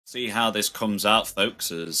See how this comes out,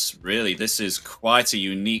 folks, as really this is quite a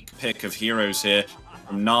unique pick of heroes here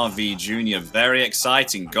from NAVI Jr. Very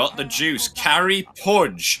exciting. Got the juice. Carry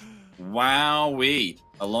Pudge. Wowee.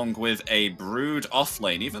 Along with a Brood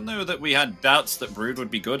offlane. Even though that we had doubts that Brood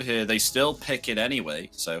would be good here, they still pick it anyway.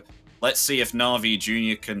 So let's see if NAVI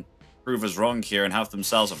Jr. can prove us wrong here and have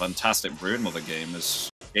themselves a fantastic Broodmother game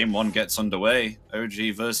as Game 1 gets underway.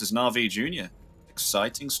 OG versus NAVI Jr.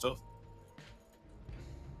 Exciting stuff.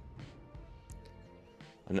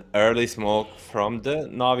 An early smoke from the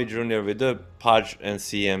NAVI Jr. with the Pudge and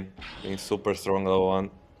CM being super strong level 1.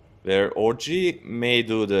 Where OG may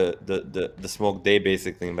do the smoke they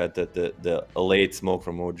basically invented, the late smoke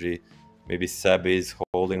from OG. Maybe Seb is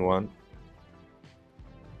holding one.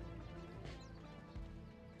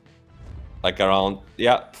 Like around,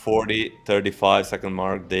 yeah, 40, 35 second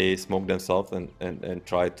mark, they smoke themselves and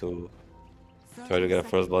try to get a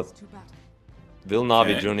first blood. Will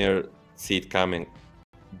NAVI Jr. see it coming?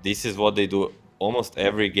 This is what they do almost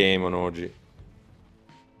every game on OG.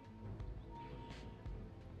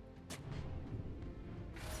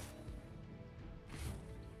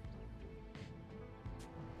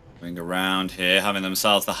 Going around here, having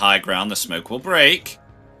themselves the high ground. The smoke will break.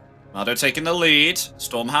 Mado taking the lead.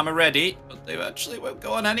 Stormhammer ready, but they actually won't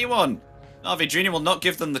go on anyone. NAVI Jr. will not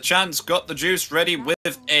give them the chance. Got the juice ready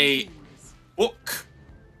with a hook.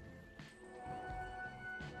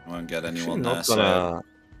 Won't get anyone there. Not gonna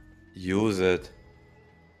use it.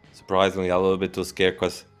 Surprisingly, a little bit too scared,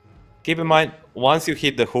 because keep in mind, once you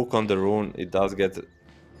hit the hook on the rune, it does get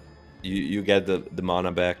you get the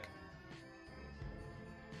mana back.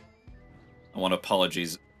 I want to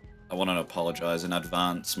apologize in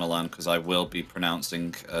advance, Milan, because I will be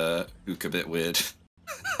pronouncing hook a bit weird.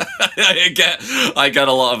 I get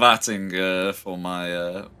a lot of atting for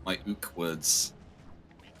my my ook words.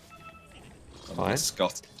 Fine.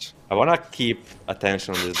 Scottish. I wanna keep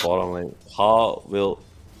attention on this bottom lane. How will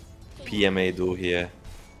PMA do here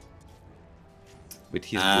with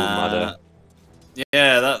his blue mother?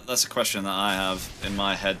 Yeah, that's a question that I have in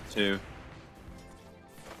my head too.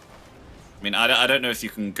 I mean, I don't know if you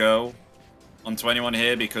can go onto anyone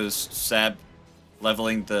here because Seb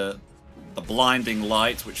leveling the blinding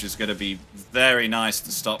light, which is going to be very nice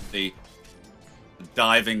to stop the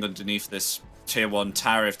diving underneath this tier 1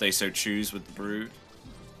 tower if they so choose with the Brood.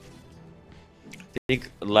 I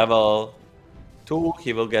think level 2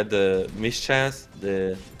 he will get the mischance,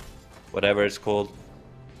 the whatever it's called,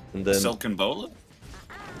 and then Silken Bowler?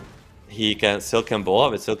 He can Silken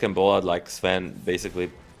Bowler. With Silken Bowler, like Sven basically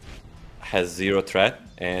has 0 threat,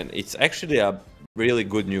 and it's actually a really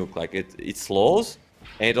good nuke. Like it slows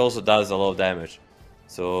and it also does a lot of damage.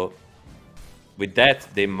 So with that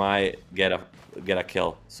they might get a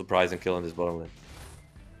kill, surprising kill on this bottom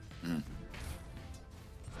lane.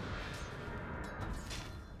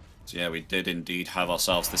 So yeah, we did indeed have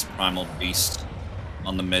ourselves this Primal Beast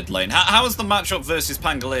on the mid lane. How is the matchup versus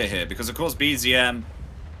Pangolier here? Because of course BZM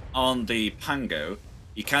on the Pango,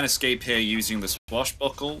 you can escape here using the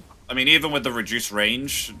Swashbuckle. I mean, even with the reduced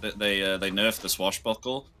range that they nerfed the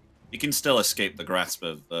Swashbuckle, you can still escape the grasp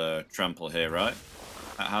of Trample here, right?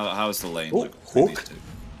 How is the lane? Ooh, hook.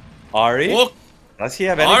 Ari? Hook. Does he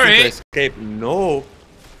have anything to escape? No.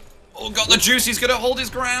 Oh, got the juice. He's gonna hold his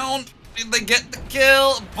ground. Did they get the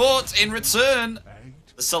kill? But in return,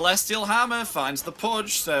 the Celestial Hammer finds the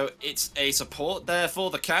Pudge, so it's a support there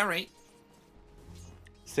for the carry.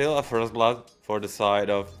 Still a first blood for the side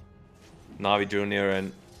of NAVI Jr.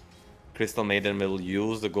 and Crystal Maiden will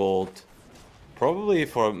use the gold probably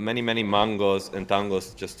for many mangos and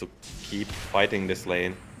tangos just to keep fighting this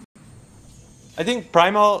lane. I think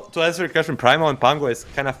Primal, to answer your question, Primal and Pango is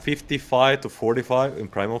kind of 55 to 45 in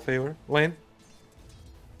Primal favor lane.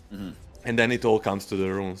 And then it all comes to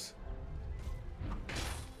the runes.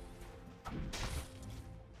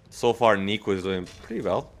 So far Nico is doing pretty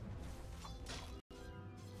well.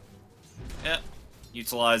 Yeah.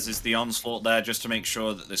 Utilizes the onslaught there just to make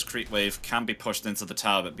sure that this creep wave can be pushed into the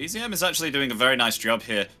tower. But BZM is actually doing a very nice job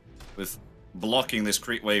here with blocking this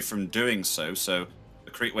creep wave from doing so. So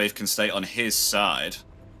the creep wave can stay on his side.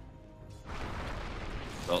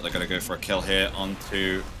 Thought they're going to go for a kill here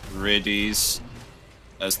onto Riddies.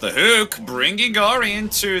 As the hook bringing Ari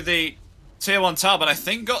into the tier 1 tower. But I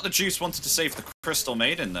think got the juice wanted to save the Crystal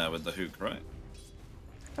Maiden there with the hook, right?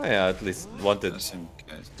 Oh yeah, at least wanted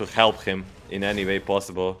to help him in any way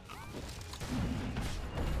possible.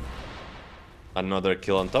 Another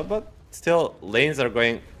kill on top, but still lanes are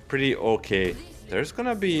going pretty okay. There's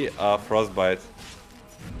gonna be a frostbite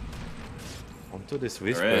onto this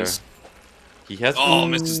Whisper. He has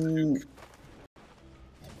misses the hook.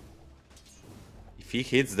 If If he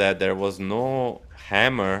hits that, there was no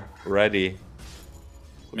hammer ready.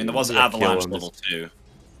 I mean, there was Avalanche level 2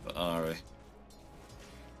 for Ari.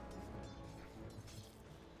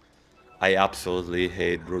 I absolutely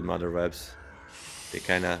hate Broodmother webs. They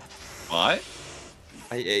kind of... Why?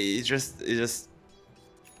 It just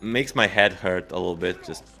makes my head hurt a little bit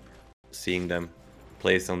just seeing them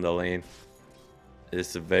placed on the lane.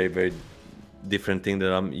 It's a very, very different thing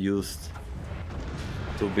that I'm used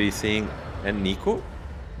to be seeing. And Nico?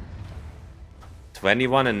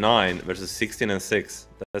 21 and 9 versus 16 and 6.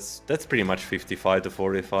 That's pretty much 55 to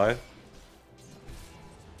 45.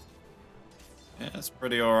 Yeah, that's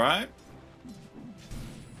pretty alright.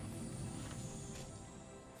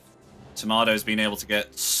 Tomato's been able to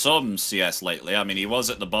get some CS lately. I mean, he was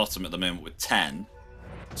at the bottom at the moment with 10.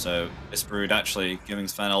 So this Brood actually giving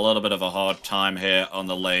Sven a little bit of a hard time here on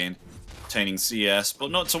the lane, obtaining CS. But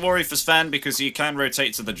not to worry for Sven, because he can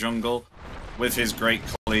rotate to the jungle with his great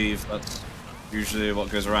cleave. That's usually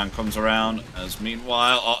what goes around comes around. As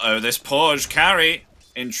meanwhile, uh-oh, this Purge carry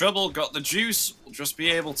in trouble. Got the juice. Will just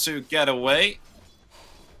be able to get away.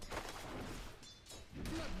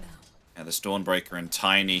 Yeah, the Stormbreaker and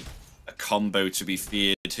Tiny. A combo to be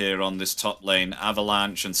feared here on this top lane.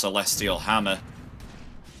 Avalanche and Celestial Hammer,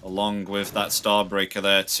 along with that Starbreaker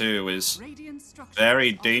there too, is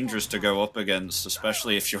very dangerous to go up against,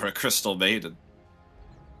 especially if you're a Crystal Maiden.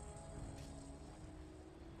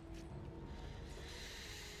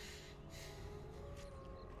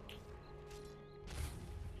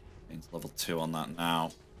 It's level 2 on that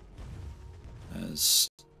now. As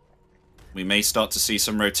we may start to see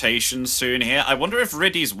some rotations soon here. I wonder if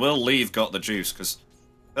Riddies will leave Got the Juice, because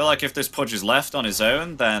I feel like if this Pudge is left on his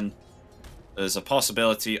own, then there's a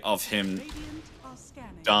possibility of him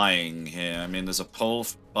dying here. I mean, there's a pull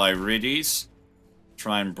by Riddies.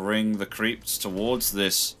 Try and bring the creeps towards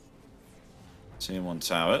this Tier 1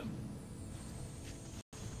 tower.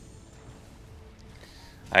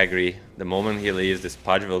 I agree. The moment he leaves, this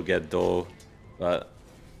Pudge will get dove. But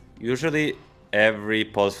usually every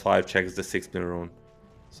pulse 5 checks the 6-pin rune.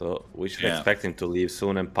 So we should expect him to leave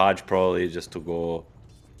soon, and Pudge probably just to go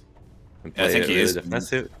and play really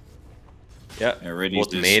defensive. Yeah,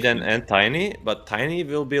 both Maiden and Tiny, but Tiny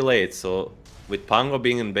will be late, so with Pango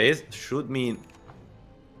being in base, should mean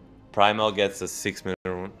Primal gets a 6-minute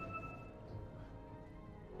rune.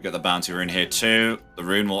 We got the bounty rune here too. The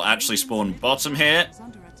rune will actually spawn bottom here.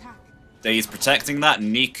 Daze protecting that.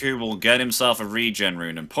 Niku will get himself a regen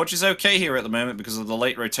rune, and Pudge is okay here at the moment because of the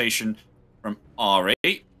late rotation from Ari.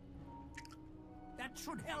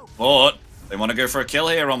 But they want to go for a kill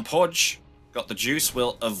here on Pudge. Got the juice,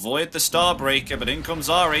 will avoid the Starbreaker, but in comes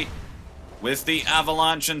Ari with the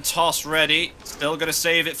Avalanche and Toss ready. Still going to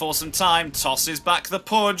save it for some time. Tosses back the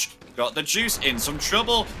Pudge. Got the juice, in some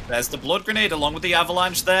trouble. There's the Blood Grenade along with the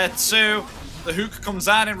Avalanche there too. The hook comes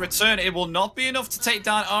out in return. It will not be enough to take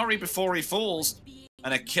down Ari before he falls.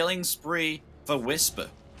 And a killing spree for Whisper.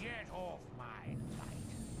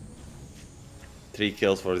 3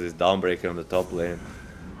 kills for this Dawnbreaker on the top lane.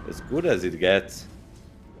 As good as it gets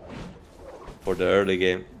for the early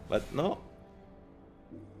game. But no.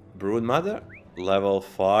 Broodmother, level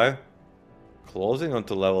 5. Closing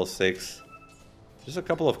onto level 6. Just a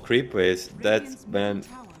couple of creep waves. That's when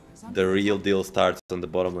the real deal starts on the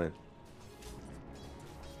bottom lane.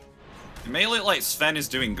 It may look like Sven is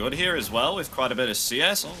doing good here as well, with quite a bit of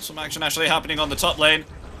CS. Oh, some action actually happening on the top lane.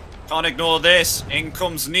 Can't ignore this. In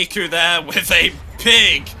comes Niku there with a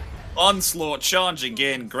big onslaught charging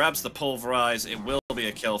in. Grabs the Pulverize. It will be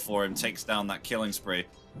a kill for him. Takes down that killing spree.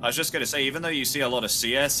 I was just going to say, even though you see a lot of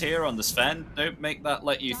CS here on the Sven, don't make that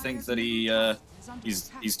let you think that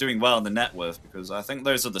he's doing well in the net worth, because I think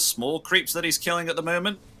those are the small creeps that he's killing at the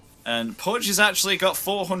moment. And Pudge has actually got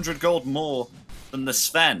 400 gold more than the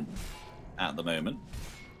Sven at the moment.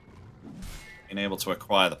 Being able to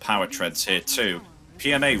acquire the power treads here too.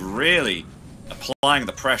 PMA really applying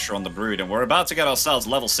the pressure on the Brood, and we're about to get ourselves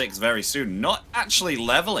level 6 very soon. Not actually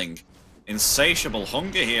leveling. Insatiable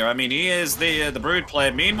hunger here. I mean, he is the Brood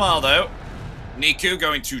player. Meanwhile, though, Niku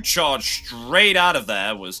going to charge straight out of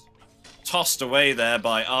there. Was tossed away there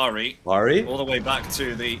by Ari. All the way back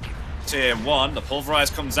to the Tier 1. The Pulverize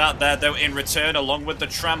comes out there, though, in return, along with the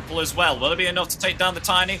Trample as well. Will it be enough to take down the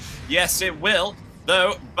Tiny? Yes, it will.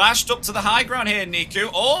 Though, bashed up to the high ground here, Niku.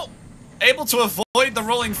 Oh, able to avoid the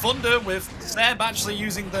Rolling Thunder with Seb actually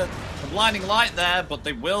using the Blinding Light there, but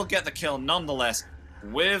they will get the kill nonetheless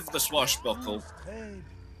with the Swashbuckle.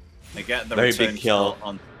 They get the very return big kill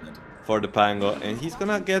on for the Pango, and he's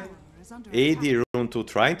gonna get AD rune 2,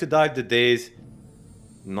 trying to dive the Daze.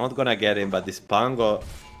 Not gonna get him, but this Pango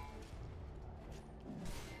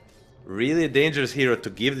really dangerous hero to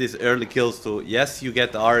give these early kills to. Yes, you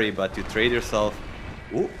get Ari, but you trade yourself.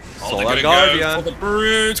 Ooh, Solar Guardian. Go for the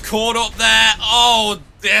Brood, caught up there. Oh,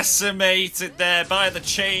 decimated there by the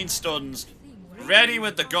chain stuns. Ready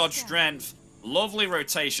with the God Strength. Lovely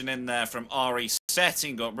rotation in there from Ari,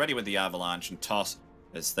 setting up, ready with the Avalanche and toss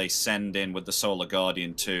as they send in with the Solar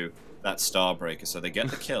Guardian too. That Starbreaker, so they get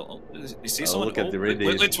the kill. Oh, you see someone? Look at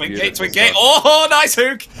the Twin Gate. Oh, nice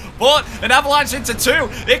hook! But an Avalanche into two.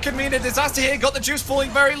 It could mean a disaster here. Got the juice falling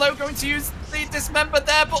very low. Going to use the Dismember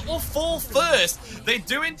there, but will fall first. They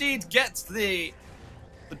do indeed get the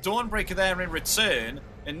Dawnbreaker there in return.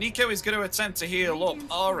 And Nico is going to attempt to heal up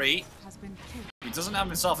Ari. He doesn't have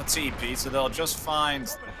himself a TP, so they'll just find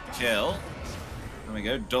the kill. There we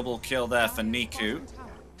go, double kill there for Niku.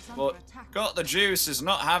 But Got the Juice is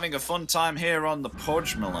not having a fun time here on the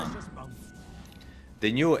Pudge, Milan.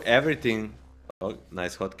 They knew everything. Oh,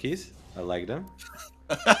 nice hotkeys. I like them.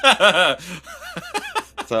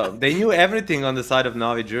 So they knew everything on the side of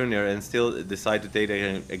Navi Jr. and still decide to take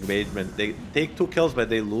the engagement. They take 2 kills, but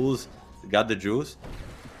they lose. Got the Juice.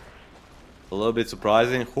 A little bit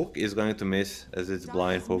surprising. Hook is going to miss as it's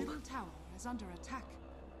blind hook.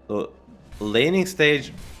 So laning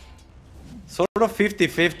stage, sort of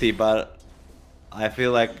 50-50, but I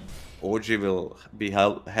feel like OG will be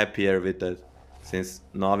happier with it, since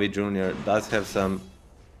Navi Jr. does have some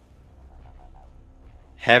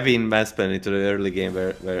heavy investment into the early game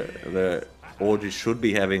where OG should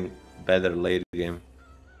be having better late game.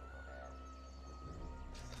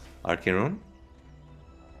 Arcane Rune?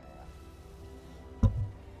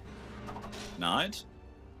 Denied.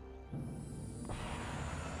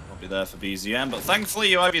 Probably there for BZM, but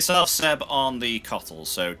thankfully you have yourself Seb on the Kotl,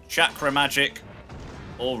 so Chakra Magic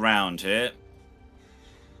all round here.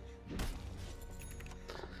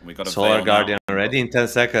 We got a Solar Guardian ready in 10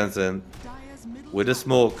 seconds, and with the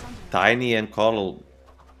smoke, Tiny and Kotl,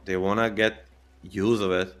 they wanna get use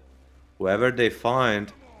of it. Whoever they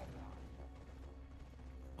find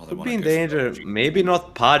could be in danger. Maybe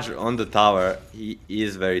not Pudge on the tower. He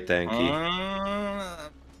is very tanky.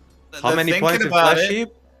 How many points with Flash Heap?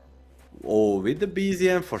 Oh, with the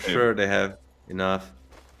BZM for sure they have enough.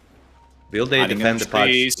 Will they defend the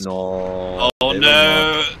Pudge? No. Oh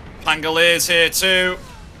no! Pangoliers here too.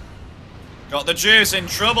 Got the Juice in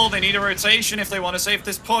trouble. They need a rotation if they want to save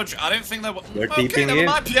this Pudge. I don't think they're keeping never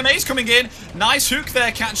mind. PMA's coming in. Nice hook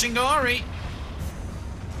there, catching Ari.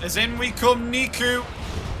 As in we come Niku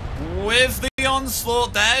with the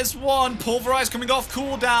onslaught. There's one. Pulverize coming off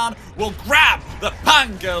cooldown. Will grab the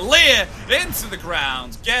Pangolier into the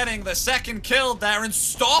ground, getting the second kill there and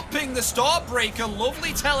stopping the Starbreaker.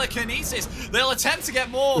 Lovely telekinesis. They'll attempt to get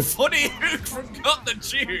more funny hook from Got the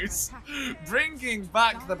Juice, bringing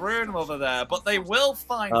back the Broodmother there, but they will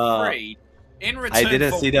find free in return. I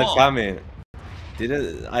didn't see that coming.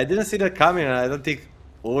 I didn't see that coming, and I don't think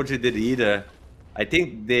OG did either. I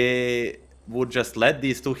think they would just let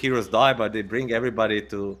these 2 heroes die, but they bring everybody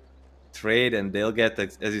to trade, and they'll get,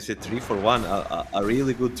 as you said, 3 for 1, a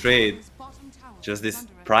really good trade. Just this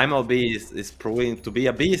Primal Beast is proving to be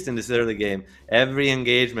a beast in this early game. Every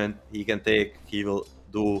engagement he can take, he will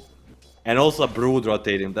do. And also a Brood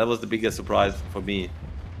rotating. That was the biggest surprise for me.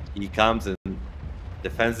 He comes and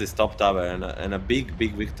defends this top tower, and a big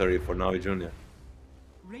victory for Navi Jr.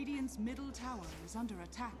 Radiant's middle tower is under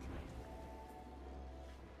attack.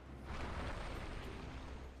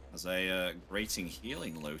 As a grating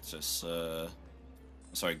healing Lotus,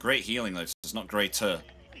 sorry, great healing Lotus, not greater.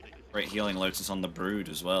 Great healing Lotus on the Brood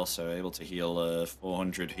as well, so able to heal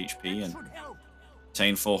 400 HP and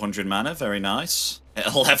obtain 400 mana, very nice.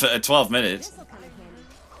 At 12 minutes.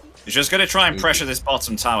 He's just going to try and pressure this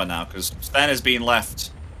bottom tower now, because Sven has been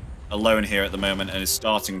left alone here at the moment and is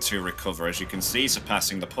starting to recover, as you can see,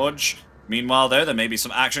 surpassing the Pudge. Meanwhile, though, there may be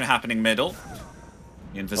some action happening middle.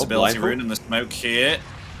 The invisibility rune and the smoke here.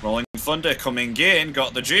 Rolling Thunder coming in,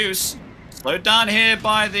 Got the Juice. Slowed down here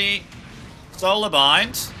by the Solar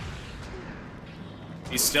Bind.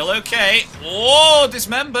 He's still okay. Oh,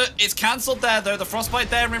 Dismember. It's cancelled there, though. The Frostbite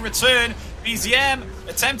there in return. BZM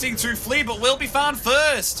attempting to flee, but will be found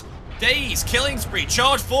first. Daze, killing spree,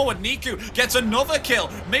 charge forward. Niku gets another kill.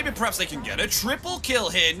 Maybe perhaps they can get a triple kill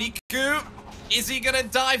here. Niku, is he going to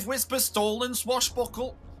dive Whisper, Stolen,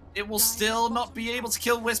 Swashbuckle? It will still not be able to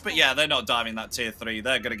kill Whisper. Yeah, they're not diving that tier 3.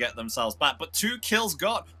 They're going to get themselves back. But 2 kills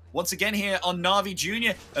got once again here on Navi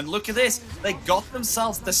Jr. And look at this. They got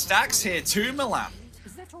themselves the stacks here too, Milan.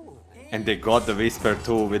 And they got the Whisper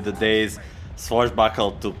too with the Daze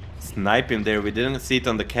Swashbuckle to snipe him there. We didn't see it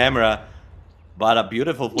on the camera, but a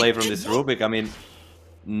beautiful play from this Rubik. I mean,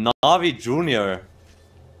 Navi Jr.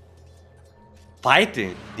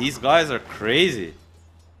 fighting. These guys are crazy.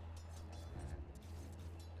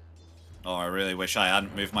 Oh, I really wish I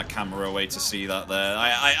hadn't moved my camera away to see that there.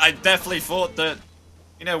 I definitely thought that,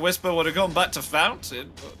 you know, Whisper would have gone back to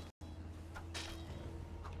Fountain, but...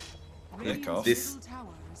 This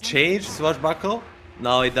changed Swashbuckle.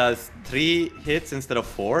 Now it does 3 hits instead of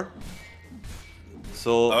 4.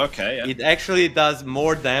 So okay, yeah. It actually does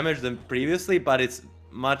more damage than previously, but it's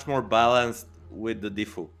much more balanced with the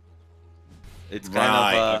Diffu. It's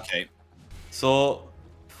kind of... okay. So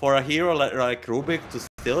for a hero like Rubik to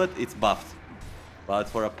steal it, it's buffed. But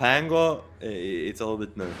for a Pango, it's a little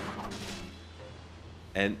bit nerfed.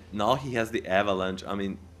 And now he has the Avalanche. I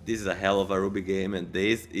mean, this is a hell of a Ruby game, and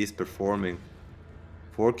Daze is performing.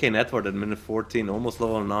 4K net worth at minute 14, almost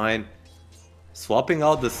level 9. Swapping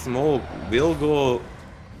out the smoke will go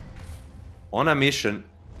on a mission.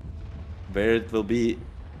 Where it will be,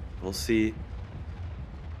 we'll see.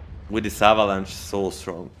 With this Avalanche so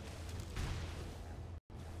strong.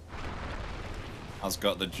 Has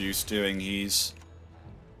got the juice doing. He's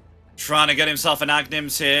trying to get himself an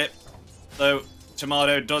Agnims here. Though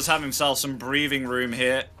Tomato does have himself some breathing room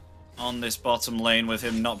here on this bottom lane with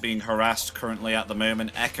him not being harassed currently at the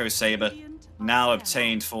moment. Echo Saber now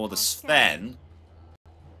obtained for the Sven.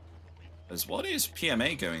 As what is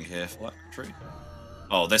PMA going here? Flat tree.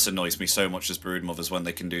 Oh, this annoys me so much as Broodmothers when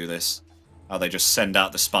they can do this. How they just send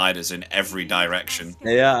out the spiders in every direction.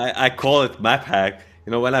 Yeah, I call it map hack.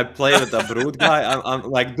 You know, when I play with a Brood guy, I'm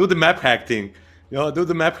like, do the map hack thing. You know, do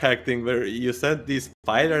the map hack thing where you send these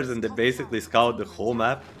spiders and they basically scout the whole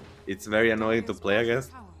map. It's very annoying to play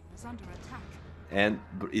against. And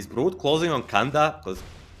is Brood closing on Kanda? Because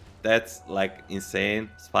that's like insane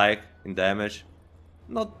spike in damage.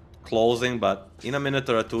 Not closing, but in a minute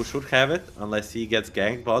or 2 should have it, unless he gets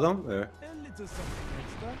ganked bottom.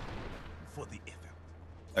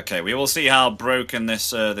 Okay, we will see how broken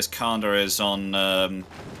this this Kanda is on the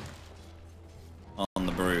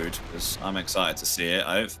Brood, because I'm excited to see it.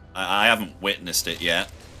 I haven't witnessed it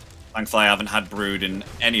yet. Thankfully, I haven't had Brood in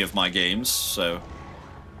any of my games, so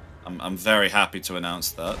I'm very happy to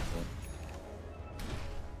announce that.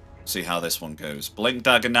 See how this one goes. Blink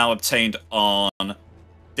Dagger now obtained on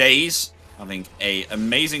Daze, having an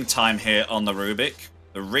amazing time here on the Rubik.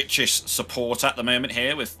 The richest support at the moment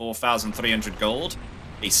here with 4,300 gold.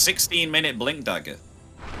 A 16-minute Blink Dagger.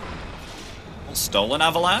 Stolen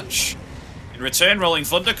Avalanche. In return, Rolling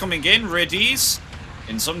Thunder coming in. Riddies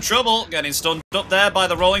in some trouble, getting stunned up there by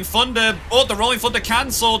the Rolling Thunder, but the Rolling Thunder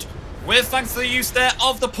cancelled with thanks to the use there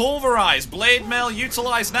of the Pulverize. Blade Mail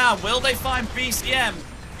utilised now. Will they find BCM?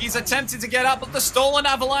 He's attempting to get up, but the Stolen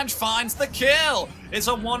Avalanche finds the kill. It's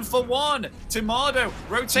a 1-for-1. Timado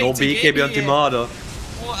rotating no BKB on Timado.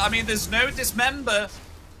 Well, I mean, there's no Dismember.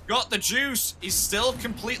 Got the juice. He's still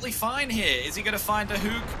completely fine here. Is he going to find a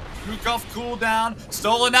hook? Hook off cooldown.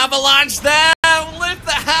 Stolen Avalanche there. Live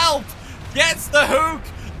the help. Gets the hook.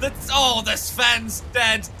 Oh, the Sven's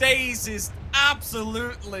dead. Daze is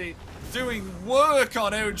absolutely doing work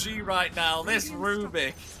on OG right now. This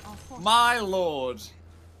Rubik. My lord.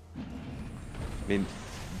 I mean,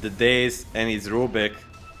 the Daze and his Rubik.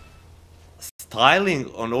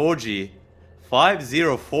 Styling on OG.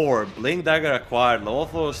 504, Blink Dagger acquired, level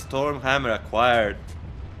 4 Stormhammer acquired.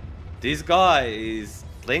 This guy is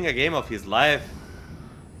playing a game of his life.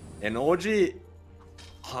 And OG,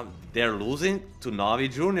 they're losing to NAVI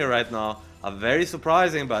Junior right now. Very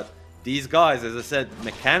surprising, but these guys, as I said,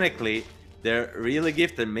 mechanically, they're really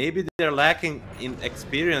gifted. Maybe they're lacking in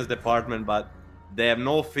experience department, but they have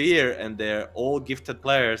no fear and they're all gifted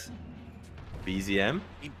players. BZM?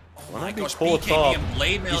 Oh my gosh, BKB and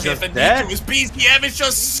Blade Mail here for Nico as BZM is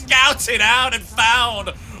just scouted out and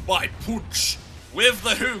found by Punch with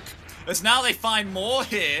the hook. As now they find more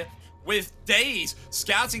here with Daze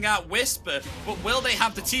scouting out Whisper, but will they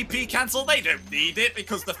have the TP cancel? They don't need it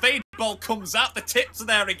because the Fade Bolt comes out, the tips are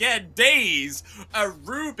there again. Daze, a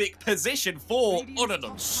Rubik position for on an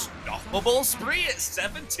unstoppable spree at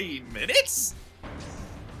 17 minutes.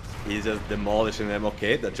 He's just demolishing them.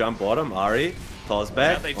 Okay, the jump bottom, Ari. Toss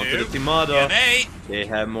back onto the Timado. They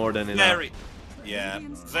have more than enough.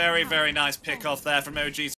 Very, very nice pick off there from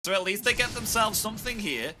OG. So at least they get themselves something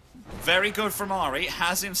here. Very good from Ari.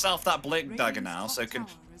 Has himself that Blink Dagger now, so can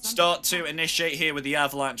start to initiate here with the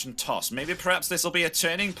Avalanche and Toss. Maybe perhaps this will be a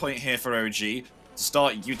turning point here for OG to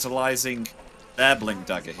start utilizing their Blink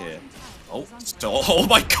Dagger here. Oh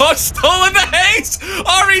my god, stolen the haste!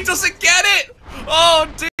 Ari doesn't get it! Oh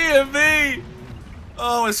dear me!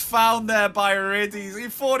 Oh, was found there by Riddies. He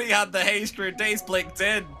thought he had the haste through. Daze blinked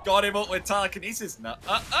in, got him up with telekinesis. No,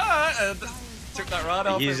 and took that right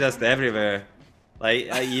off. He's just everywhere.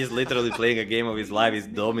 Like, he's literally playing a game of his life. He's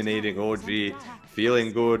dominating OG,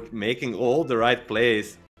 feeling good, making all the right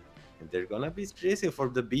plays. And they're gonna be chasing for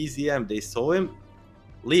the BZM. They saw him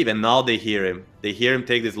leave, and now they hear him. They hear him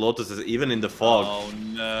take these lotuses, even in the fog. Oh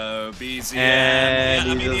no, BZM. And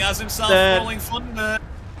Yeah, I mean, he has himself falling thunder.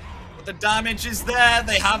 But the damage is there.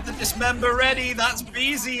 They have the dismember ready. That's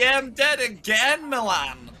BZM dead again,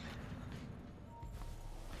 Milan.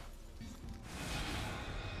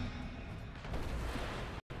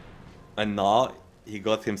 And now he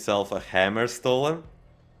got himself a hammer stolen.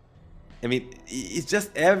 I mean, it's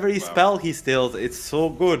just every spell he steals. It's so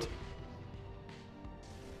good.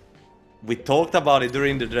 We talked about it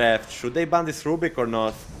during the draft. Should they ban this Rubik or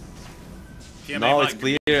not? PMA now it's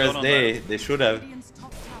clear as day. They should have.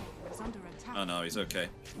 Oh no, he's okay.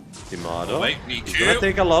 Tomato. Wait, he's gonna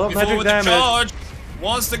take a lot of magic damage. Charge.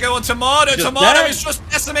 Wants to go on Tomato. Just Tomato dead. is just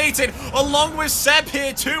decimated, along with Seb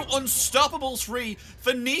here. 2 unstoppables free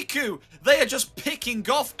for Niku. They are just picking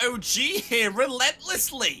off OG here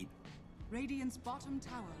relentlessly. Radiant's bottom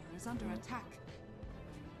tower is under attack.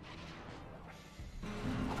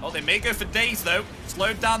 Oh, they may go for days though.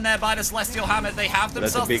 Slowed down there by the Celestial Hammer. They have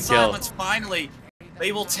themselves the silence finally.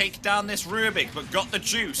 They will take down this Rubik, but got the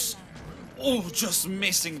juice. Oh, just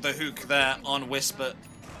missing the hook there on Whisper.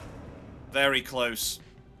 Very close.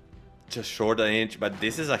 Just short an inch, but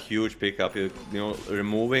this is a huge pickup. You know,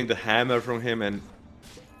 removing the hammer from him and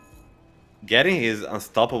getting his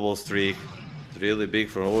unstoppable streak. It's really big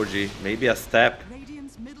for OG. Maybe a step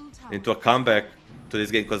into a comeback to this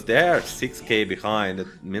game, because they're 6k behind at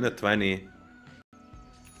minute 20.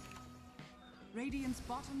 Radiant's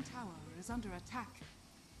bottom tower is under attack.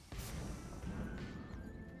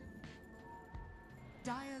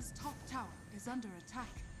 Dire's top tower is under attack.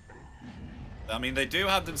 I mean, they do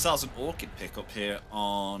have themselves an Orchid pickup here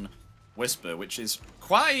on Whisper, which is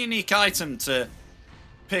quite a unique item to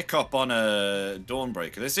pick up on a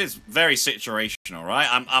Dawnbreaker. This is very situational, right?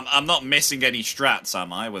 I'm not missing any strats,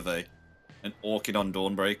 am I, with an Orchid on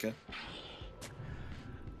Dawnbreaker?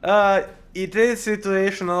 It is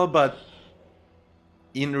situational, but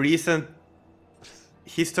in recent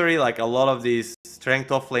history, like a lot of these strength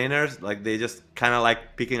offlaners, like they just kind of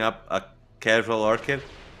like picking up a casual Orchid,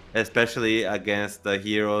 especially against the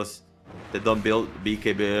heroes that don't build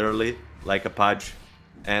BKB early, like a Pudge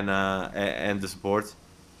and the supports.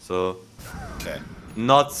 So okay,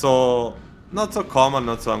 not so common,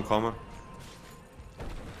 not so uncommon.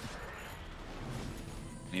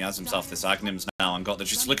 He has himself this Agnims now and got the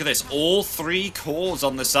just look at this, all 3 cores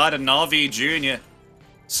on the side of NAVI Jr.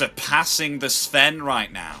 surpassing the Sven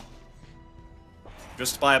right now.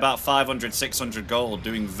 Just by about 500, 600 gold,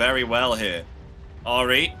 doing very well here.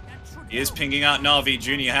 Ari, he is pinging out NAVI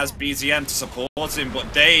Jr. has BZM to support him,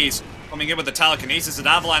 but Daze coming in with the telekinesis, and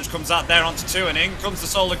Avalanche comes out there onto 2, and in comes the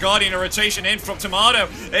Solar Guardian, a rotation in from Tomato.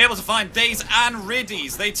 They're able to find Daze and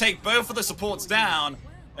Riddies. They take both of the supports down,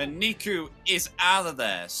 and Niku is out of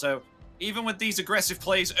there. So even with these aggressive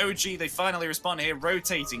plays, OG, they finally respond here,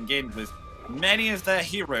 rotating in with many of their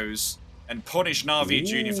heroes, and punish NAVI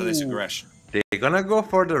Jr. for this aggression. They're gonna go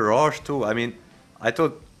for the rush too. I mean, I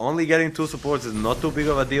thought only getting 2 supports is not too big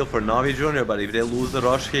of a deal for NAVI Jr., but if they lose the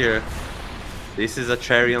rush here, this is a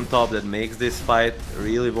cherry on top that makes this fight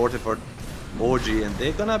really worth it for OG, and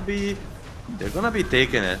they're gonna be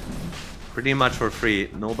taking it pretty much for free.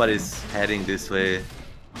 Nobody's heading this way.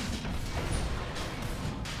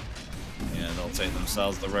 Yeah, they'll take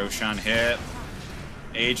themselves the Roshan here.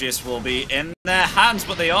 Aegis will be in their hands,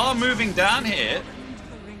 but they are moving down here.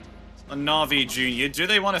 And NAVI Jr., do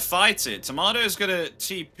they want to fight it? Tomato's gonna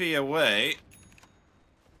TP away.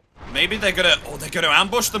 Maybe they're gonna, they're gonna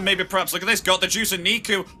ambush them, maybe perhaps. Look at this, got the juice and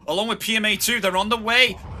Niku, along with PMA2, they're on the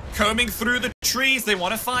way. Combing through the trees, they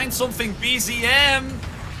want to find something. BZM,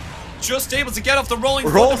 just able to get off the rolling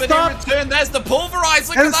thunder, but in return, there's the pulverize,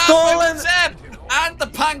 look at that, stolen. Zeb, and the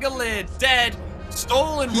Pangolin, dead.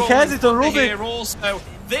 Stolen He has it on Rubik here also.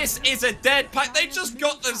 This is a dead pack, they just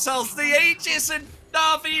got themselves the Aegis, and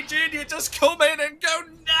NAVI Jr. just come in and go,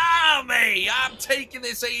 nah, me, I'm taking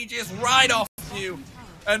this Aegis right off you.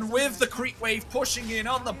 And with the creep wave pushing in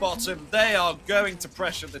on the bottom, they are going to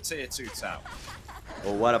pressure the tier 2 tower.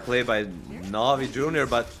 Oh, what a play by NAVI Jr.,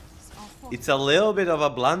 but it's a little bit of a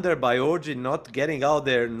blunder by OG not getting out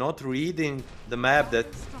there, not reading the map, that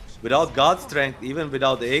without God Strength, even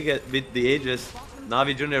without the Aegis,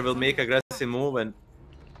 NAVI Jr. will make aggressive move and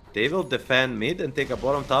they will defend mid and take a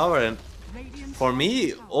bottom tower. And for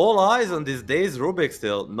me, all eyes on this Daze Rubik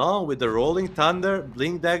still. Now with the Rolling Thunder,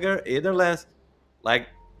 Blink Dagger, Aetherlance, like,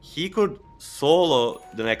 he could solo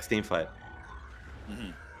the next team fight.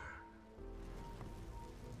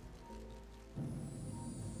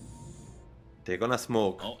 They're gonna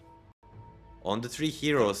smoke. Oh. On the 3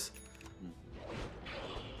 heroes.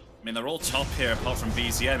 I mean, they're all top here apart from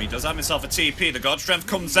BZM. He does have himself a TP. The God Strength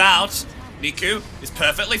comes out. Niku is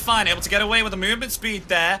perfectly fine, able to get away with the movement speed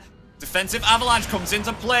there. Defensive Avalanche comes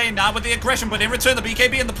into play now with the aggression, but in return, the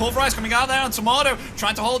BKB and the Pulverize coming out there on Tomato,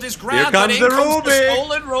 trying to hold his ground. Here comes but in the comes the Rubik.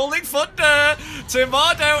 stolen Rolling Thunder.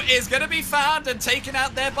 Tomato is going to be found and taken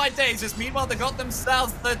out there by Dazes. Meanwhile, they got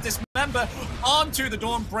themselves the Dismember onto the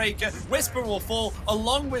Dawnbreaker. Whisper will fall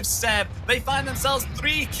along with Seb. They find themselves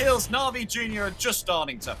 3 kills. Navi Jr. are just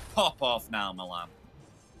starting to pop off now, Milan.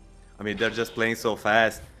 I mean, they're just playing so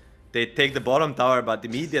fast. They take the bottom tower, but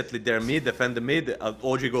immediately they're mid, defend the mid.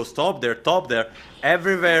 OG goes top, they're top, they're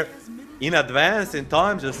everywhere in advance in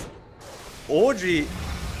time. Just OG,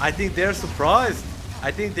 I think they're surprised. I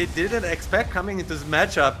think they didn't expect coming into this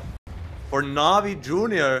matchup for Navi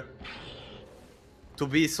Jr. to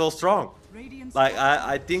be so strong. Like,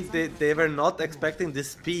 I think they were not expecting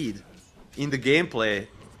this speed in the gameplay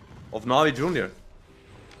of Navi Jr.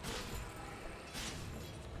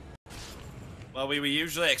 Well, we were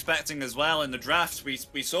usually expecting as well in the draft.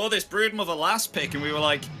 We saw this Broodmother last pick, and we were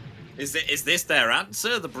like, is this their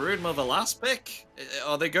answer, the Broodmother last pick?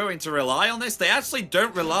 Are they going to rely on this? They actually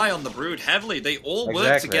don't rely on the Brood heavily. They all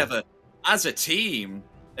work together as a team,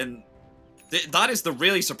 and that is the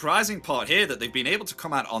really surprising part here, that they've been able to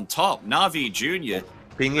come out on top. Navi Jr.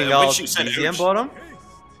 Pinging out BZM bottom?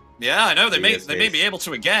 Yeah, I know, they may be able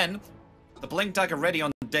to again. The Blink Dagger ready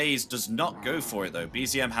on Daze does not go for it, though.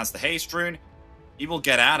 BZM has the Haste Rune. He will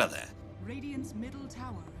get out of there. Radiant's middle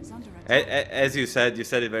tower is under attack. As you said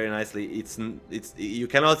it very nicely. It's you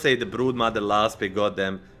cannot say the Broodmother last pick got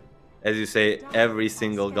them. As you say, every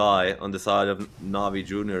single guy on the side of Navi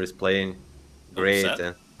Jr. is playing great.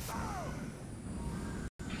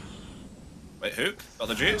 Wait, Hook got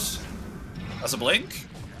the juice. That's a blink.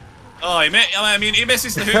 Oh, he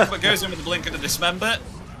misses the hook, but goes in with the blink and the dismember.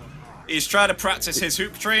 He's trying to practice his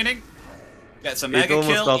hoop training. Gets a mega kill. It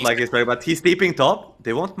almost felt like he's playing, but he's steeping top.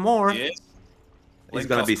 They want more. He is. He's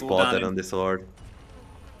gonna be spotted on this sword.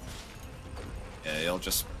 Yeah, he'll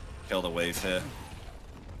just kill the wave here.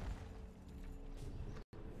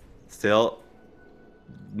 Still,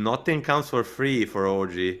 nothing comes for free for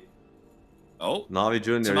OG. Oh, Navi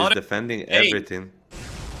Jr. is defending everything.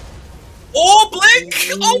 Oh, blink!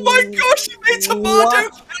 Oh my gosh, he made Tomato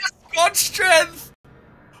cast God Strength!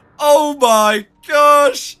 Oh my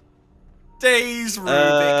gosh! Daze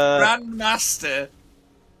Rubik, Grandmaster.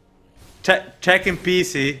 Checking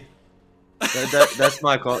PC. That's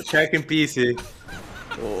my call. Checking PC.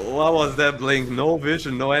 What was that blink? No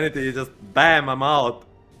vision, no anything. Just bam, I'm out.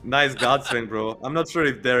 Nice God Swing, bro. I'm not sure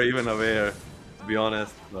if they're even aware, to be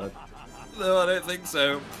honest. But no, I don't think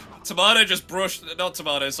so. Tomato just brushed. Not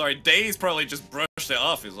Tomato, sorry. Daze probably just brushed it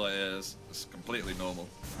off. He's like, yeah, it's completely normal.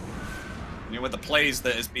 You know, with the plays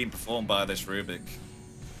that is being performed by this Rubik.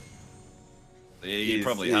 He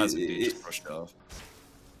probably has indeed just brushed it off.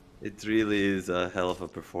 It really is a hell of a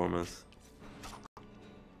performance.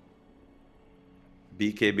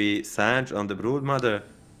 BKB Sanj on the Broodmother,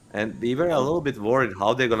 and we were a little bit worried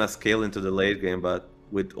how they're gonna scale into the late game, but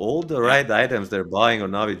with all the right items they're buying on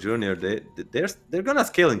Navi Jr., they're gonna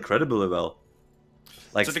scale incredibly well.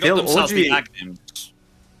 Like, so they still got themselves OG the Agnims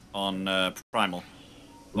on Primal.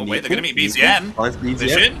 Oh wait, they're gonna meet BZM.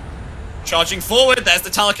 Vision. Charging forward, there's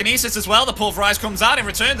the telekinesis as well. The Pulverize comes out in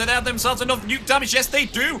return. They have themselves enough nuke damage. Yes, they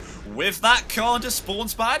do. With that card to spawn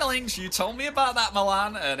Spiderlings. You told me about that,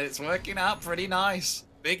 Milan, and it's working out pretty nice.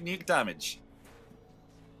 Big nuke damage.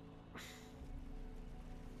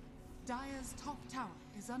 Dire's top tower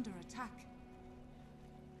is under attack.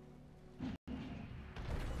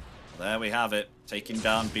 There we have it. Taking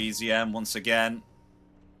down BZM once again.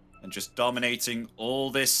 And just dominating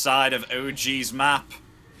all this side of OG's map.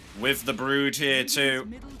 With the Brood here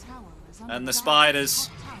too. And the Spiders.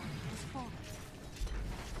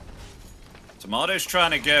 Tomato's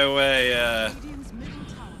trying to go a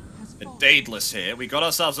Daedalus here. We got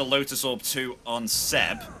ourselves a Lotus Orb 2 on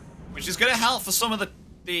Seb. Which is going to help for some of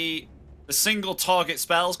the single target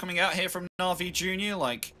spells coming out here from Navi Jr.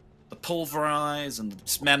 Like the Pulverize and the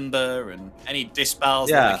Dismember and any dispels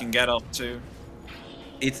that we can get up to.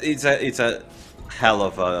 It's a hell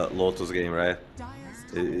of a Lotus game, right?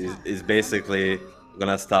 Is basically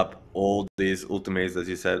gonna stop all these ultimates that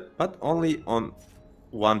you said, but only on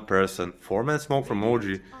one person. 4-man smoke from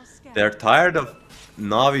OG. They're tired of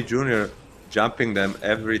Navi Jr. jumping them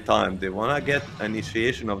every time. They wanna get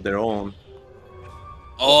initiation of their own.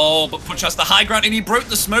 Oh, but Punch has the high ground and he broke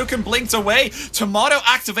the smoke and blinked away. Tomato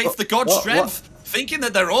activates the God Strength, thinking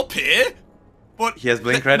that they're up here. But he has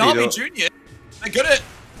blink ready. Navi Jr., they're gonna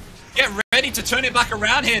get ready to turn it back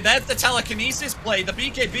around here. There's the telekinesis play. The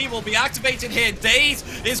BKB will be activated here. Daze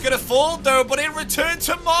is going to fall, though, but in return,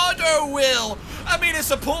 Tomado will. I mean, it's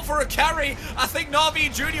support for a carry. I think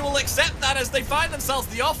NAVI Junior will accept that as they find themselves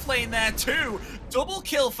the off lane there, too. Double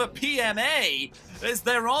kill for PMA as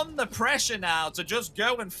they're on the pressure now to just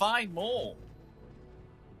go and find more.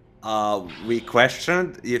 We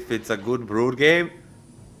questioned if it's a good Brood game,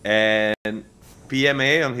 and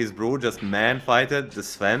PMA on his Brood just man-fighted the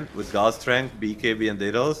Sven with God Strength, BKB, and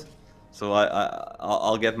Diddles. So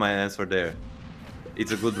I'll get my answer there.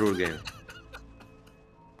 It's a good Brood game.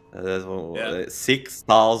 That's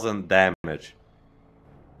 6,000 damage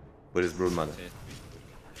with his Brood mana.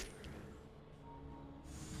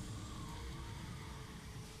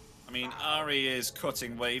 I mean, Ari is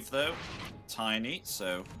cutting wave, though. Tiny,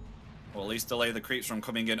 so... Or at least delay the creeps from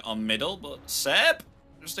coming in on middle, but Seb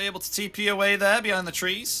just able to TP away there behind the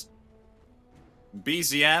trees.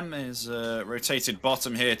 BZM is rotated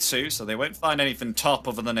bottom here too, so they won't find anything top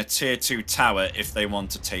other than a tier 2 tower if they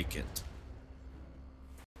want to take it.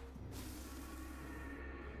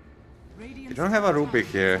 You don't have a Rubik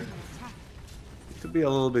here. Need to be a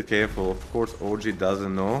little bit careful. Of course, OG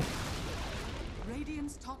doesn't know.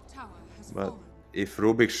 But if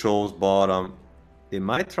Rubik shows bottom, he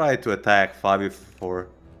might try to attack 5v4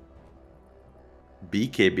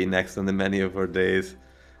 BKB next on the menu for days.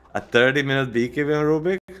 A 30-minute BKB on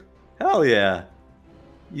Rubik? Hell yeah!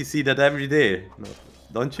 You see that every day,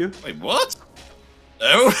 don't you? Wait, what?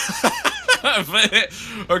 Oh!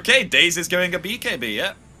 Okay, Daze is going a BKB,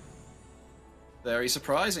 yeah. Very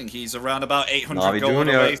surprising. He's around about 800 gold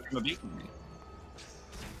away from a BKB.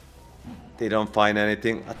 They don't find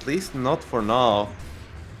anything, at least not for now.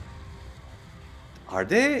 Are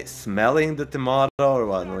they smelling the tomato or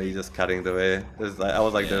what? No, he's just cutting the way. I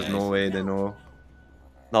was like, there's no way they know.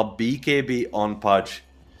 Now BKB on Pudge.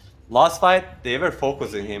 Last fight, they were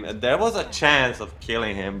focusing him, and there was a chance of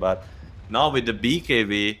killing him, but now with the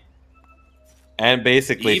BKB and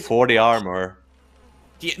basically 40 armor.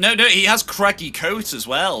 No, he has craggy coat as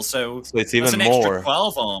well, so it's even that's an more. Extra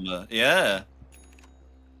 12 armor. Yeah.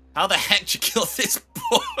 How the heck did you kill this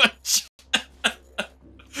Pudge?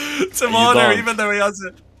 Tomato, even though he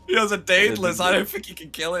has a Daedalus, I don't think you can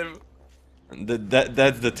kill him.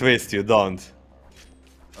 That's the twist, you don't.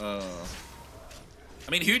 I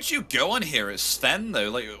mean, who do you go on here as Sven, though?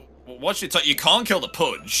 Like, what's your you can't kill the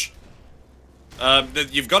Pudge.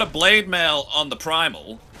 You've got a Blade Mail on the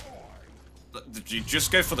Primal. Did you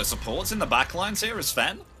just go for the supports in the backlines here as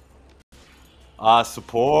Sven?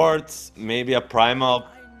 Supports, maybe a Primal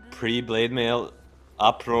pre-Blade Mail.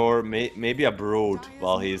 Uproar, maybe a Brood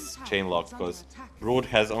while he's chain locked, because Brood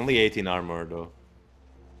has only 18 armor though.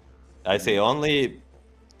 I say only,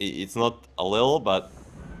 it's not a little, but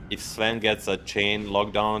if Sven gets a chain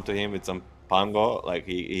locked down to him with some Pango, like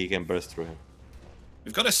he can burst through him.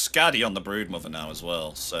 We've got a Scaddy on the Broodmother now as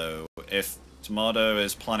well, so if Tomato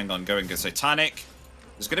is planning on going a Satanic,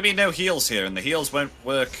 there's going to be no heals here, and the heals won't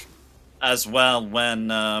work as well when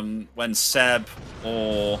Seb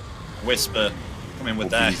or Whisper in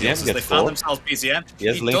with their heals, as they found themselves BZM.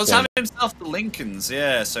 He does have himself the Lincolns,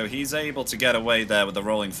 yeah, so he's able to get away there with the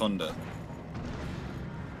Rolling Thunder.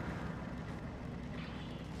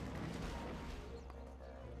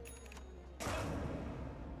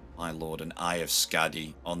 My lord, an Eye of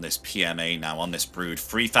Scaddy on this PMA now, on this Brood.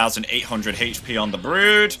 3,800 HP on the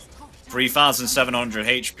Brood, 3,700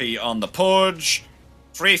 HP on the Pudge,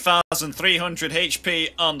 3,300 HP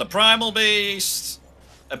on the Primal Beast.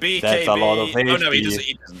 A BKB. That's a lot of HP. Oh no, he doesn't.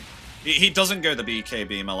 He doesn't go the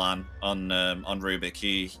BKB Milan on Rubik.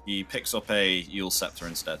 He picks up a Yule Scepter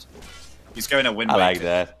instead. He's going a Wind Waker. I like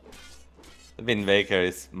that. The Wind Waker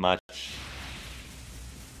is much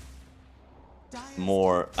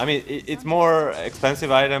more. I mean, it's more expensive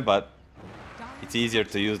item, but it's easier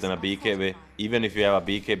to use than a BKB. Even if you have a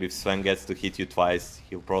BKB, if Sven gets to hit you twice,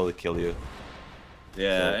 he'll probably kill you.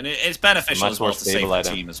 Yeah, so and it's beneficial as well to save the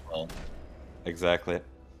team as well. Exactly.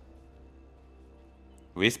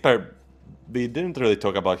 Whisper, we didn't really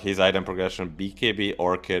talk about his item progression. BKB,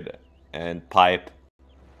 Orchid, and Pipe.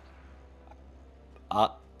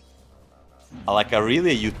 Like a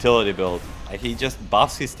really utility build. He just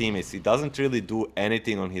buffs his teammates. He doesn't really do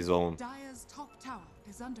anything on his own. Dire's top tower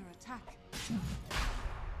is under attack. I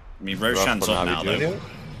mean, Roshan's up now, though.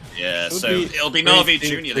 Yeah, so it'll be NAVI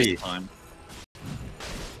Junior this time.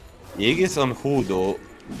 Aegis on who, though?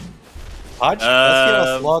 Pudge? Does he have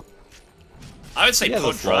a slot? I would say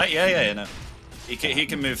Pudge, right? Yeah, no. He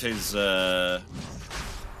can move his... Unless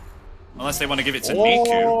they want to give it to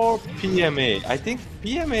Niku. Or PMA. I think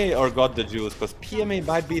PMA or got the juice, because PMA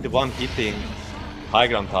might be the one hitting High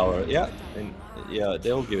Ground Tower. Yeah, yeah,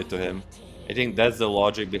 they'll give it to him. I think that's the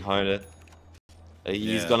logic behind it.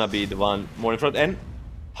 He's gonna be the one more in front. And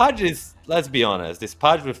Pudge is, let's be honest, this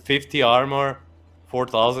Pudge with 50 armor,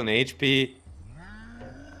 4000 HP,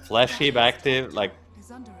 flash heap active, like,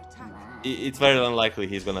 it's very unlikely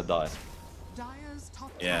he's gonna die.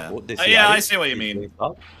 Yeah. Oh, Yeah, I see what you mean.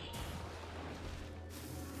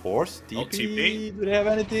 Force? TP? Oh, TP? Do they have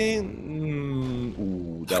anything?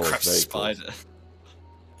 Ooh, that was very spider. close.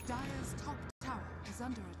 Dire's top tower is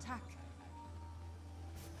under attack.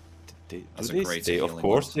 Of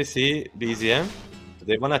course, they see BZM. Do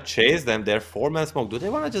they want to chase them? They're 4-man smoke. Do they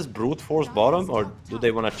want to just brute force bottom, or do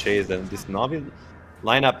they want to chase them? This Navi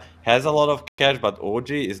lineup has a lot of catch, but OG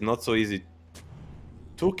is not so easy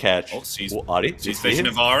to catch. Oh, sees Ari. vision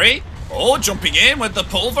of Ari. Oh, jumping in with the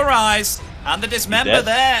pulverize and the dismember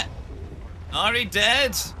there. Ari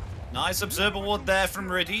dead. Nice observer ward there from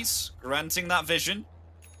Riddies, granting that vision.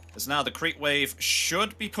 As now the creep wave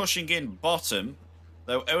should be pushing in bottom,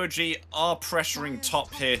 though OG are pressuring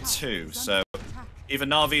top here too. So either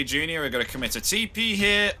Navi Jr. are going to commit a TP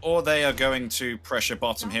here, or they are going to pressure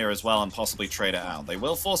bottom here as well and possibly trade it out. They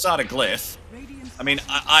will force out a glyph. I mean,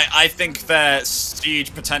 I think their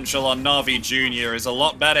siege potential on Navi Jr. is a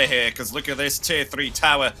lot better here, because look at this tier 3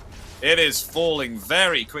 tower. It is falling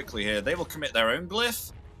very quickly here. They will commit their own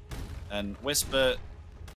glyph. And Whisper,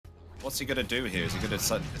 what's he going to do here? Is he going to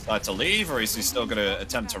decide to leave, or is he still going to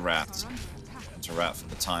attempt to rat? To rat for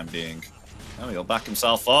the time being. Oh, he'll back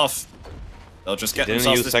himself off. They'll just get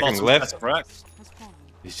themselves this second glyph. glyph.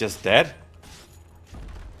 He's just dead.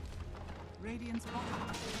 Radiant's bottom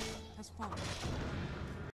has fallen.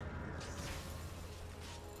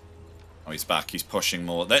 Oh, he's back. He's pushing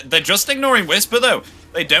more. They're just ignoring Whisper, though.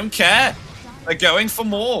 They don't care. They're going for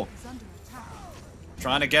more.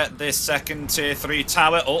 Trying to get this second tier 3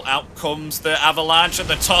 tower. Oh, out comes the avalanche and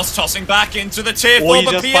the tossing back into the tier 4.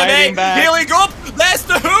 The PMA healing up. There's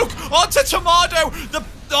the hook onto Tomato.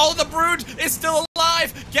 The Brood is still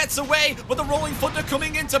alive. Gets away, but the Rolling Thunder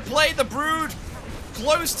coming into play. The Brood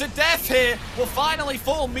close to death here will finally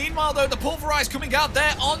fall. Meanwhile, though, the Pulverize coming out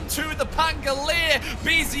there onto the Pangolier.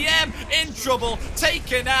 BZM in trouble,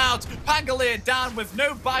 taken out. Pangolier down with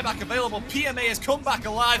no buyback available. PMA has come back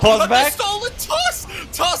alive. But they stole a toss!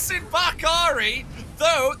 Tossing back Ari.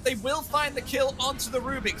 Though, they will find the kill onto the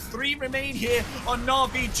Rubik. 3 remain here on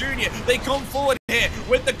Navi Jr. They come forward here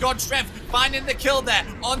with the God Strength, finding the kill there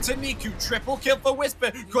onto Niku. Triple kill for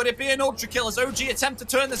Whisper. Could it be an ultra kill as OG attempt to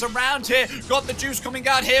turn this around here? Got the juice coming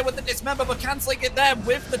out here with the dismember, but cancelling it there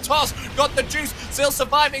with the toss. Got the juice, still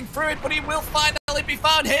surviving through it, but he will finally be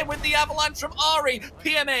found here with the avalanche from Ari.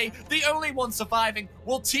 PMA, the only one surviving,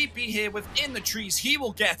 will TP here within the trees. He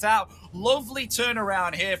will get out. Lovely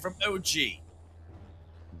turnaround here from OG.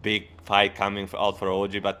 Big fight coming out for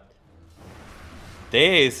OG, but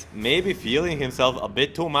Daze maybe feeling himself a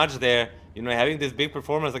bit too much there. You know, having this big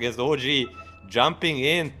performance against OG, jumping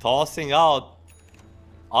in, tossing out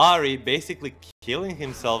Ari, basically killing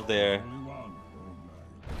himself there.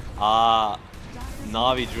 Navi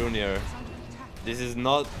Jr. This is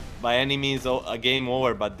not by any means a game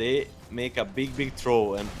over, but they make a big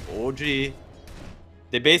throw, and OG,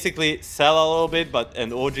 they basically sell a little bit,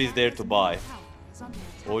 and OG is there to buy.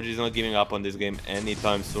 OG is not giving up on this game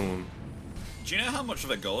anytime soon. Do you know how much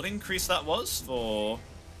of a gold increase that was for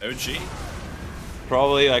OG?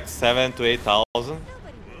 Probably like 7,000 to 8,000.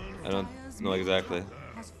 I don't know exactly.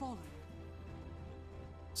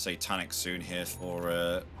 Satanic soon here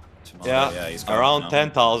for tomorrow. Yeah, he's around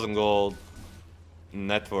 10,000 gold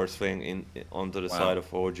net worth swing onto the side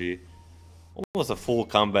of OG. Almost a full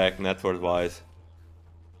comeback net worth wise.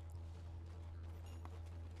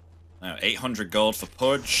 Now 800 gold for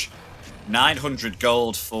Pudge, 900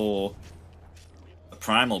 gold for the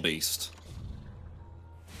Primal Beast.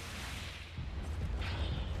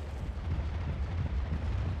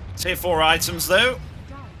 Tier 4 items though.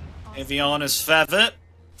 Aviana's Feather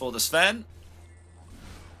for the Sven.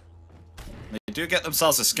 They do get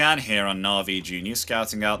themselves a scan here on Navi Jr.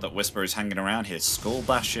 Scouting out that Whisper is hanging around here. Skull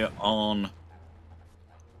Basher on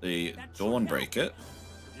the Dawnbreaker.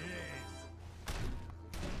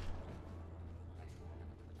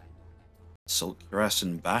 Silkgrass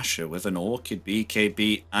and Basher with an Orchid,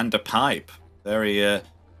 BKB, and a Pipe. Very a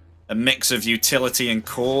mix of utility and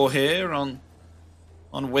core here on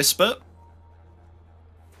Whisper.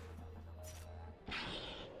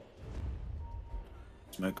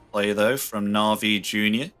 Smoke play though from Navi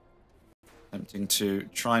Jr. Attempting to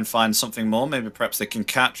try and find something more. Maybe perhaps they can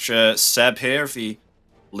catch Seb here if he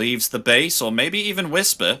leaves the base, or maybe even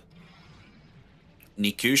Whisper.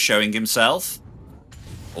 Niku showing himself.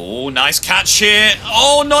 Oh, nice catch here.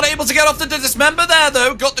 Oh, not able to get off the dismember there,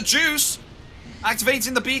 though. Got the juice.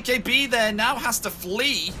 Activating the BKB there. Now has to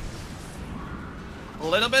flee. A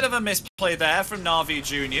little bit of a misplay there from NAVI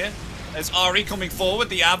Jr. There's Ari coming forward.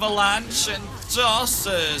 The avalanche and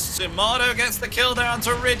tosses. Tomato gets the kill there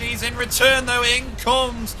onto Riddies. In return, though, in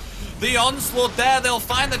comes the onslaught there. They'll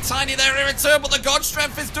find the tiny there in return, but the God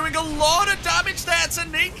Strength is doing a lot of damage there to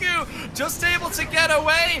Niku. Just able to get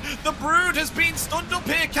away. The Brood has been stunned up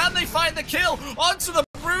here. Can they find the kill? Onto the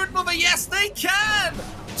Brood Mother. Yes, they can.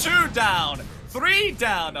 2 down. 3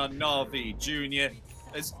 down on Navi Jr.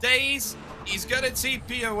 As Daze, he's going to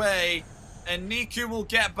TP away. And Niku will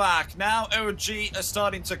get back. Now OG are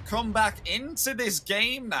starting to come back into this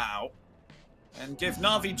game now. And give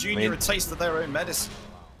Navi Jr. a taste of their own medicine.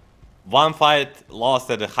 One fight lost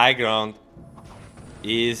at the high ground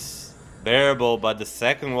is bearable, but the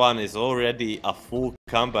second one is already a full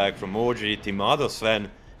comeback from OG. Timado Sven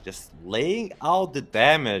just laying out the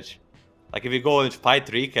damage. Like if you go in fight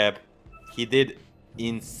recap, he did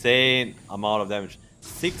insane amount of damage.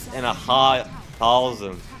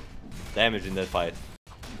 6,500 damage in that fight.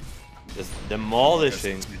 Just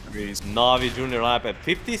demolishing Navi Jr. lineup at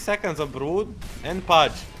 50 seconds of Brood and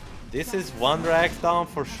Pudge. This is 1 rack down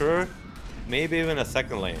for sure, maybe even a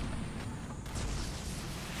second lane.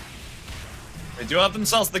 They do have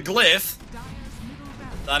themselves the glyph.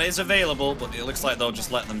 That is available, but it looks like they'll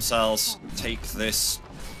just let themselves take this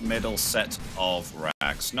middle set of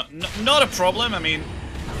racks. Not a problem, I mean...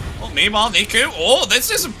 Well, meanwhile, Niku... Oh, this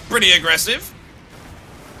is pretty aggressive.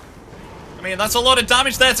 I mean, that's a lot of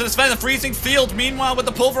damage there to defend the freezing field. Meanwhile, with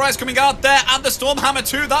the Pulverize coming out there and the Stormhammer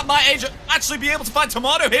too, that might actually be able to find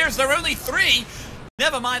Tomato here as there are only 3.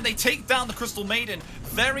 Never mind, they take down the Crystal Maiden.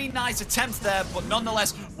 Very nice attempt there, but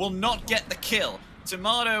nonetheless will not get the kill.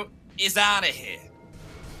 Tomato is out of here.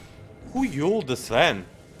 Who uled the Sven?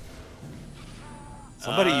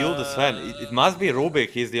 Somebody uled the Sven. It must be Rubik.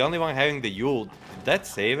 He's the only one having the ult. Did that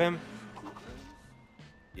save him?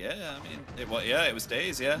 Yeah, I mean, it was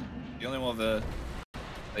Daze, yeah. The only one with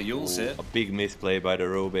a Yule's here. A big misplay by the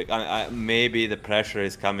Rubik. Maybe the pressure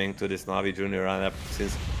is coming to this Navi Junior lineup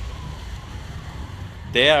since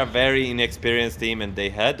they are a very inexperienced team and they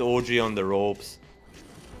had OG on the ropes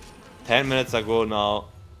 10 minutes ago now.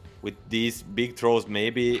 With these big throws,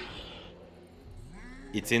 maybe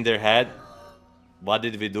it's in their head. What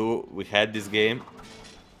did we do? We had this game.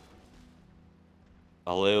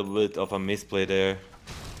 A little bit of a misplay there.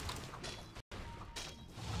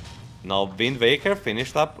 Now Wind Waker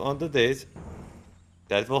finished up on the Daze.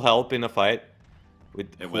 That will help in a fight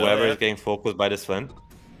with whoever is getting focused by the Sven.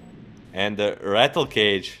 And the Rattle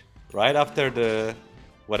Cage right after the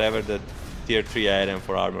whatever the tier 3 item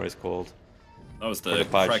for armor is called. That was the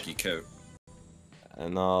Craggy Coat.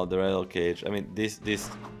 And now the Rattle Cage. I mean this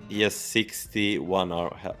he has 61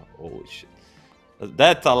 armor. Holy shit.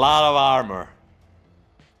 That's a lot of armor.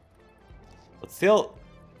 But still,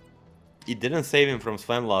 it didn't save him from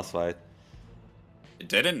Sven last fight. It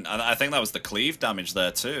didn't. I think that was the cleave damage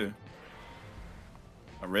there too.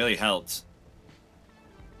 It really helped.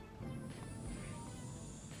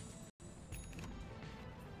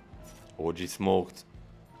 OG smoked.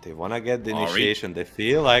 They wanna get the initiation. They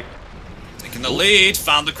feel like taking the lead.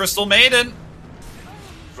 Found the Crystal Maiden.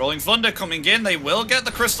 Rolling Thunder coming in. They will get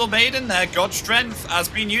the Crystal Maiden. Their God Strength has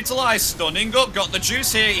been utilized. Stunning up. Got the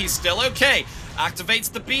juice here. He's still okay.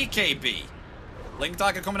 Activates the BKB. Blink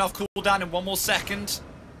Dagger coming off cooldown in 1 more second.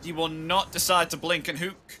 He will not decide to blink and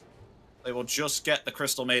hook. They will just get the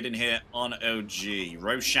Crystal Maiden here on OG.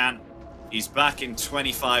 Roshan, he's back in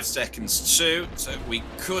 25 seconds too. So we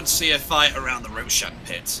could see a fight around the Roshan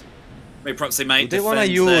pit. Maybe perhaps they might want to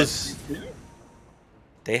use...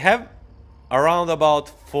 They have around about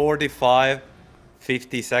 45-50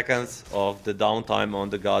 seconds of the downtime on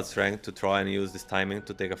the God Strength to try and use this timing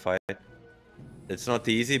to take a fight. It's not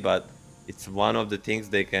easy, but it's one of the things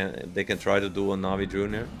they can try to do on Navi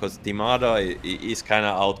Junior, because Timada is kind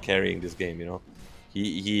of out carrying this game, you know.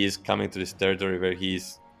 He is coming to this territory where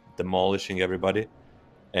he's demolishing everybody,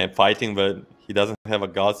 and fighting when he doesn't have a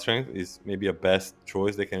God Strength is maybe a best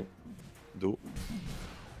choice they can do.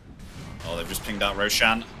 Oh, they've just pinged out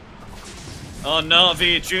Roshan. Oh,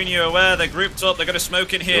 Navi Junior aware, they're grouped up, they're going to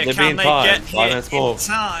smoke in here. Can they get here in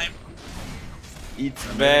time? It's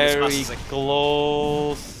very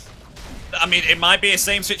close. I mean, it might be the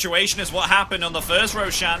same situation as what happened on the first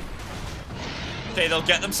Roshan. Okay, they'll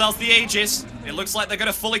get themselves the Aegis. It looks like they're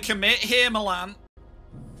going to fully commit here, Milan.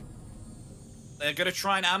 They're going to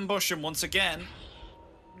try and ambush him once again.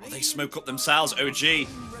 Oh, they smoke up themselves. OG,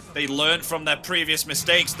 they learned from their previous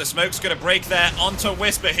mistakes. The smoke's going to break there onto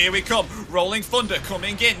Whisper. Here we come. Rolling Thunder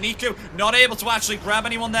coming in. Niku not able to actually grab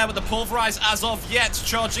anyone there with the Pulverize as of yet.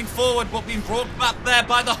 Charging forward, but being brought back there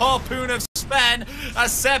by the Harpoon of Sven.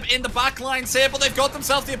 As Seb in the back lines here, but they've got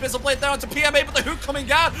themselves the Abyssal Blade there onto PMA, but the hook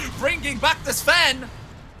coming out, bringing back the Sven.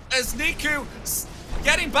 As Niku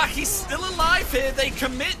getting back, he's still alive here. They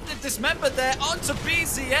commit the Dismember there onto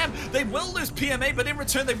BZM. They will lose PMA, but in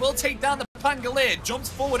return, they will take down the Pangolier. Jumps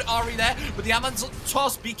forward, Ari there with the Amazon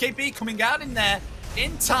toss. BKB coming out in there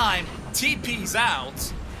in time. TP's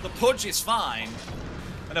out. The Pudge is fine.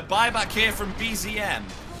 And a buyback here from BZM.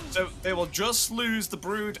 So they will just lose the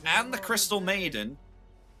Brood and the Crystal Maiden.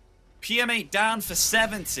 PMA down for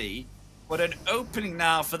 70. But an opening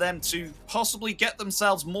now for them to possibly get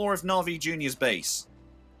themselves more of NAVI Junior's base.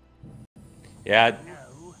 Yeah,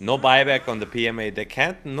 no buyback on the PMA. They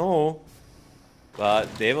can't know,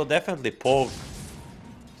 but they will definitely poke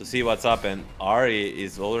to see what's up. And Ari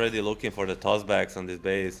is already looking for the tossbacks on this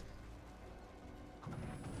base.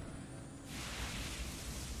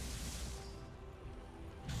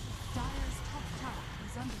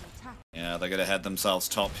 Yeah, they're going to head themselves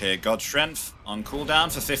top here. God Strength on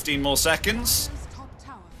cooldown for 15 more seconds.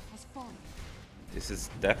 This is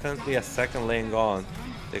definitely a second lane gone.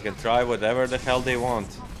 They can try whatever the hell they want.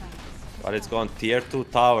 But it's gone tier 2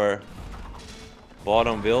 tower.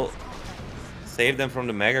 Bottom will save them from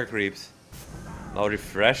the mega creeps. Now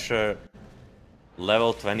Refresher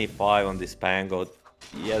level 25 on this Pango.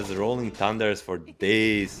 He has rolling thunders for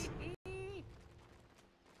days.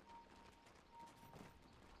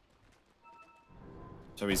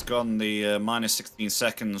 So he's gone the minus 16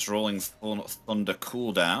 seconds rolling thunder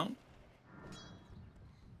cooldown.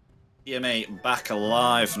 PMA back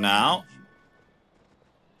alive now.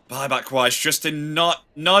 Buyback wise, just not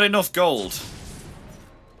enough gold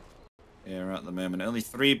here at the moment. Only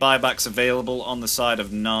 3 buybacks available on the side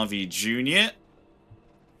of NAVI Junior.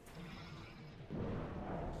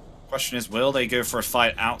 Question is, will they go for a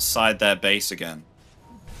fight outside their base again?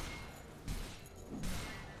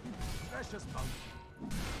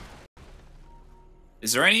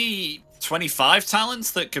 Is there any 25 talents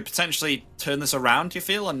that could potentially turn this around, you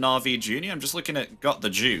feel, on NAVI Junior? I'm just looking at Got the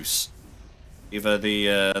Juice. Either the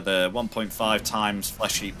 1.5 times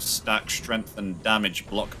Flesh Heap stack strength and damage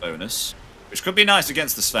block bonus, which could be nice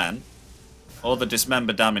against the Sven, or the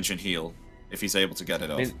Dismember damage and heal, if he's able to get it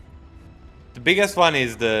off. The biggest one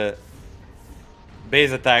is the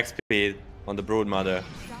base attack speed on the Broodmother.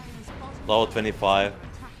 Low 25.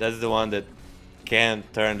 That's the one that can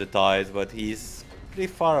turn the tides, but he's pretty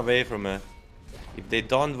far away from it. If they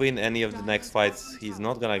don't win any of the next fights, he's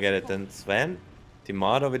not gonna get it. And Sven,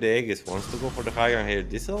 Timado with the Aegis, wants to go for the high ground here.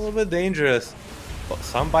 This is a little bit dangerous. But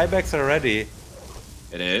some buybacks are ready.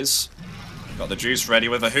 It is. Got the Juice ready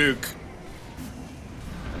with a hook.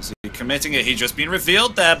 Is he committing it? He's just been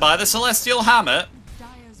revealed there by the Celestial Hammer.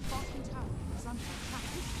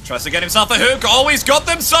 Tries to get himself a hook. Always got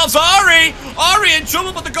themselves Ari! Ari in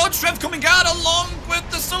trouble, but the God Strength coming out along with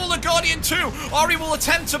the Solar Guardian too. Ari will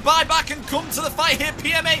attempt to buy back and come to the fight here.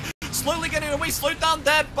 PMA slowly getting away, slowed down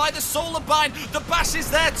there by the Solar Bind. The Bash is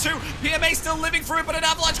there too. PMA still living through it, but an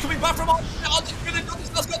Avalanche coming back from on through the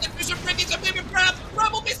Got the Fusion Briggies and maybe Brad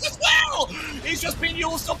will miss as well! He's just been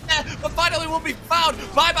used up there, but finally will be found.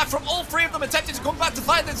 Buyback from all 3 of them, attempting to come back to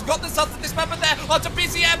fight. They've got themselves to Dismember there onto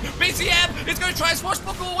BZM. BZM is going to try and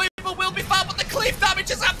swashbuckle away, but will be found. But the cleave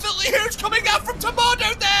damage is absolutely huge coming out from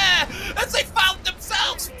Tomodo there as they found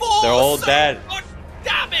themselves 4. They're all dead. Much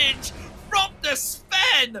damage from the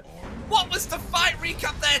Sven. What was the fight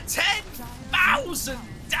recap there? 10,000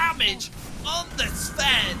 damage on the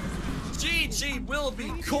Sven. GG will be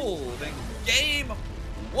called, and game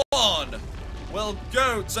 1 will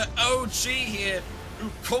go to OG here, who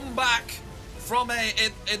come back from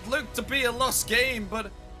it looked to be a lost game,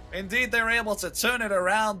 but indeed they're able to turn it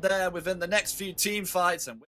around there within the next few team fights. And